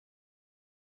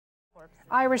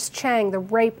Iris Chang, The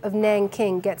Rape of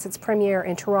Nanking, gets its premiere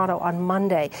in Toronto on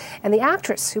Monday. And the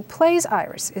actress who plays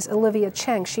Iris is Olivia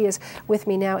Cheng. She is with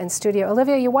me now in studio.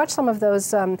 Olivia, you watch some of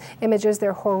those images.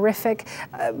 They're horrific.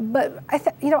 But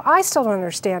I still don't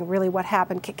understand really what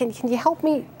happened. Can you help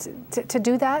me to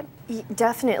do that?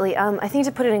 Definitely. I think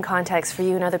to put it in context for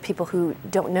you and other people who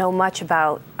don't know much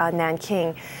about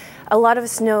Nanking, a lot of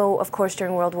us know, of course,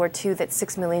 during World War II that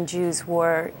 6 million Jews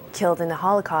were killed in the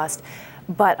Holocaust.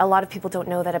 But a lot of people don't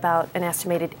know that about an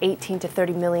estimated 18 to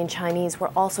 30 million Chinese were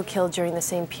also killed during the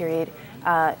same period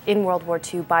in World War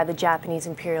II by the Japanese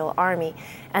Imperial Army.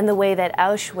 And the way that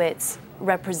Auschwitz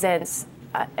represents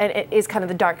and it is kind of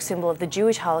the dark symbol of the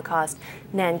Jewish Holocaust,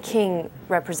 Nanking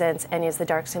represents and is the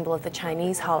dark symbol of the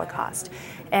Chinese Holocaust.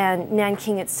 And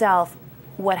Nanking itself,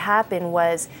 what happened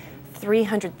was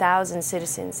 300,000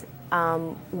 citizens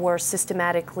were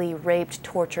systematically raped,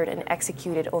 tortured, and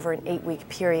executed over an 8-week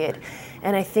period.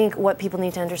 And I think what people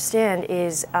need to understand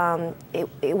is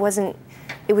it was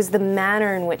the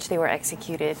manner in which they were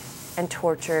executed and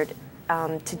tortured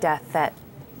to death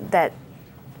that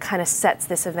kind of sets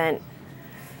this event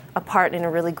apart in a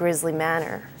really grisly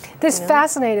manner. This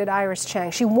fascinated Iris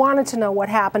Cheng. She wanted to know what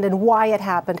happened and why it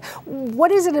happened. What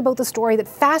is it about the story that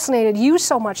fascinated you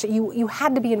so much that you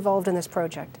had to be involved in this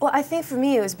project? Well, I think for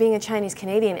me it was being a Chinese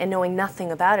Canadian and knowing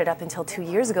nothing about it up until 2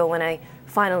 years ago when I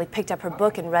finally picked up her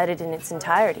book and read it in its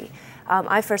entirety.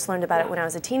 I first learned about it when I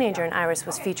was a teenager, and Iris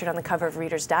was featured on the cover of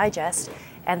Reader's Digest,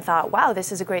 and thought, wow,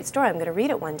 this is a great story, I'm going to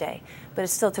read it one day. But it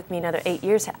still took me another 8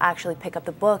 years to actually pick up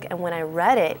the book, and when I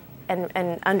read it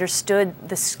and understood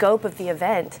the scope of the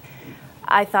event,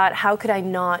 I thought, how could I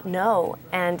not know?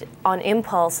 And on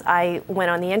impulse, I went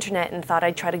on the internet and thought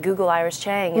I'd try to Google Iris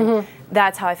Cheng, and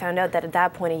that's how I found out that at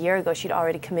that point a year ago she'd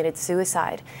already committed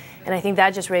suicide. And I think that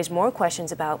just raised more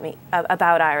questions about me,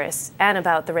 about Iris, and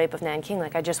about the Rape of Nanking.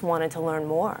 Like, I just wanted to learn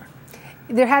more.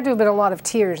 There had to have been a lot of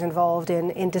tears involved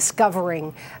in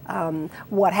discovering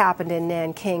what happened in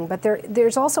Nanking, but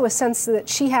there's also a sense that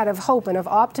she had of hope and of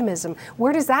optimism.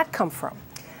 Where does that come from?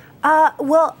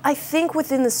 Well, I think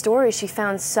within the story she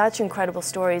found such incredible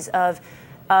stories of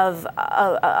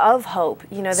hope.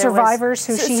 You know, there survivors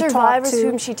was who she survivors talked to.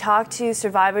 whom she talked to,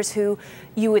 survivors who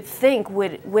you would think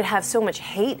would have so much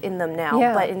hate in them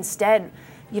now, but instead,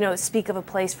 you know, speak of a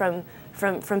place from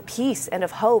peace and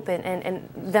of hope, and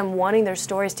them wanting their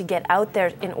stories to get out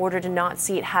there in order to not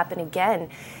see it happen again.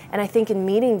 And I think in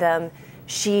meeting them,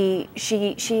 she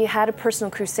had a personal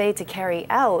crusade to carry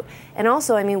out. And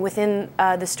also, I mean, within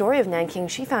the story of Nanking,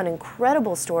 she found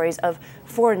incredible stories of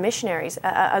foreign missionaries,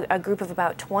 a group of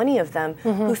about 20 of them,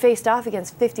 who faced off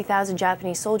against 50,000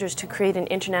 Japanese soldiers to create an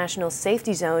international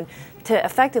safety zone to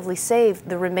effectively save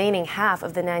the remaining half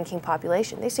of the Nanking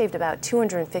population. They saved about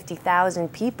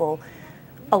 250,000 people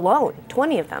alone,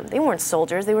 20 of them. They weren't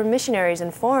soldiers, they were missionaries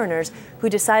and foreigners who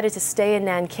decided to stay in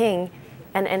Nanking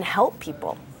and help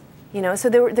people. You know, so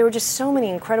there were just so many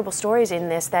incredible stories in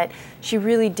this that she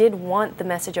really did want the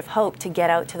message of hope to get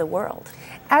out to the world.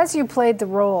 As you played the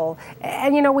role,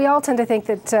 and you know, we all tend to think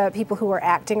that people who are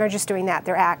acting are just doing that,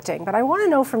 they're acting. But I want to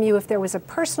know from you if there was a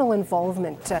personal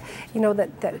involvement, you know,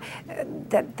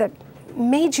 that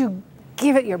made you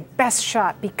give it your best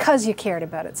shot because you cared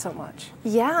about it so much.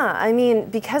 Yeah, I mean,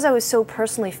 because I was so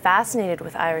personally fascinated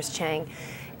with Iris Cheng,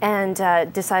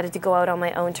 and decided to go out on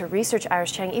my own to research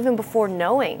Iris Cheng even before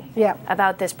knowing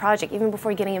about this project, even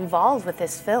before getting involved with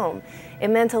this film. It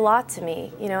meant a lot to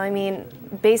me. You know, I mean,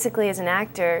 basically as an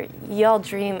actor, you all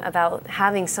dream about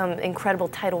having some incredible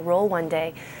title role one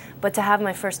day, but to have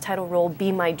my first title role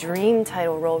be my dream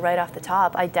title role right off the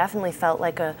top, I definitely felt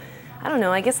like I don't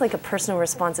know, I guess like a personal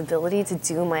responsibility to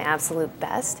do my absolute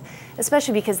best,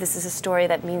 especially because this is a story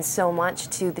that means so much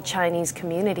to the Chinese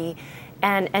community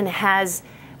and has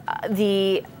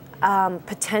the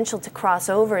potential to cross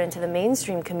over into the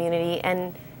mainstream community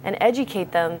and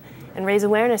educate them and raise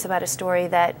awareness about a story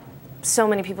that so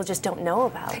many people just don't know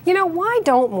about. You know, why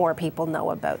don't more people know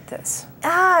about this?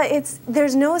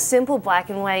 There's no simple black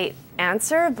and white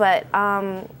answer, but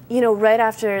you know, right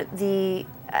after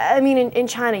in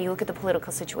China, you look at the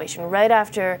political situation, right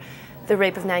after the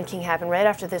Rape of Nanking happened, right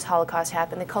after this Holocaust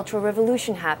happened, the Cultural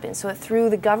Revolution happened, so it threw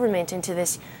the government into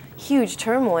this huge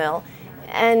turmoil.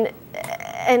 And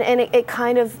it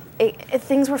kind of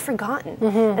things were forgotten.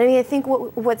 And I mean, I think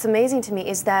what's amazing to me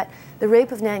is that the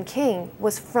Rape of Nanking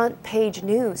was front page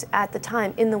news at the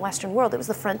time in the Western world. It was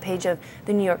the front page of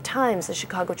the New York Times, the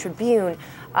Chicago Tribune,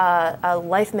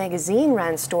 Life magazine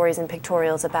ran stories and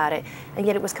pictorials about it, and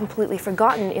yet it was completely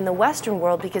forgotten in the Western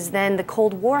world because then the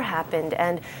Cold War happened,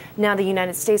 and now the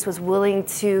United States was willing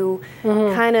to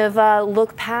kind of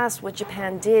look past what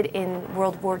Japan did in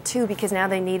World War II because now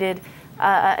they needed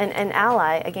an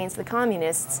ally against the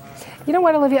communists. You know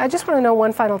what, Olivia? I just want to know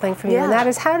one final thing from you, and that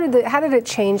is how did it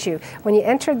change you when you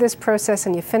entered this process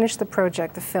and you finished the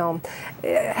project, the film?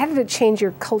 How did it change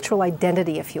your cultural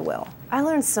identity, if you will? I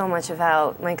learned so much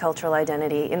about my cultural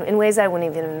identity in ways I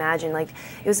wouldn't even imagine. Like,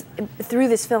 it was through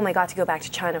this film I got to go back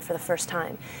to China for the first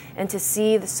time, and to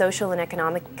see the social and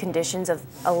economic conditions of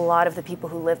a lot of the people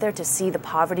who live there, to see the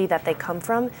poverty that they come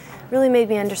from, really made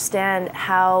me understand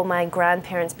how my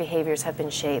grandparents' behaviors have been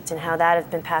shaped and how that has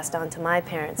been passed on to my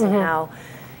parents, and how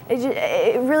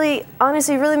it really,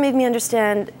 honestly, really made me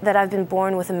understand that I've been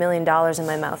born with $1 million in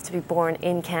my mouth to be born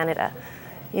in Canada.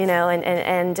 You know,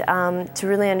 and to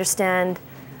really understand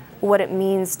what it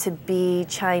means to be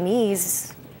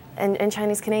Chinese and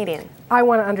Chinese Canadian. I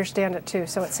want to understand it too,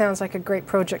 so it sounds like a great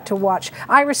project to watch.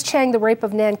 Iris Chang, The Rape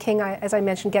of Nanking, as I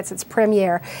mentioned, gets its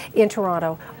premiere in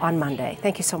Toronto on Monday.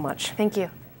 Thank you so much. Thank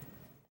you.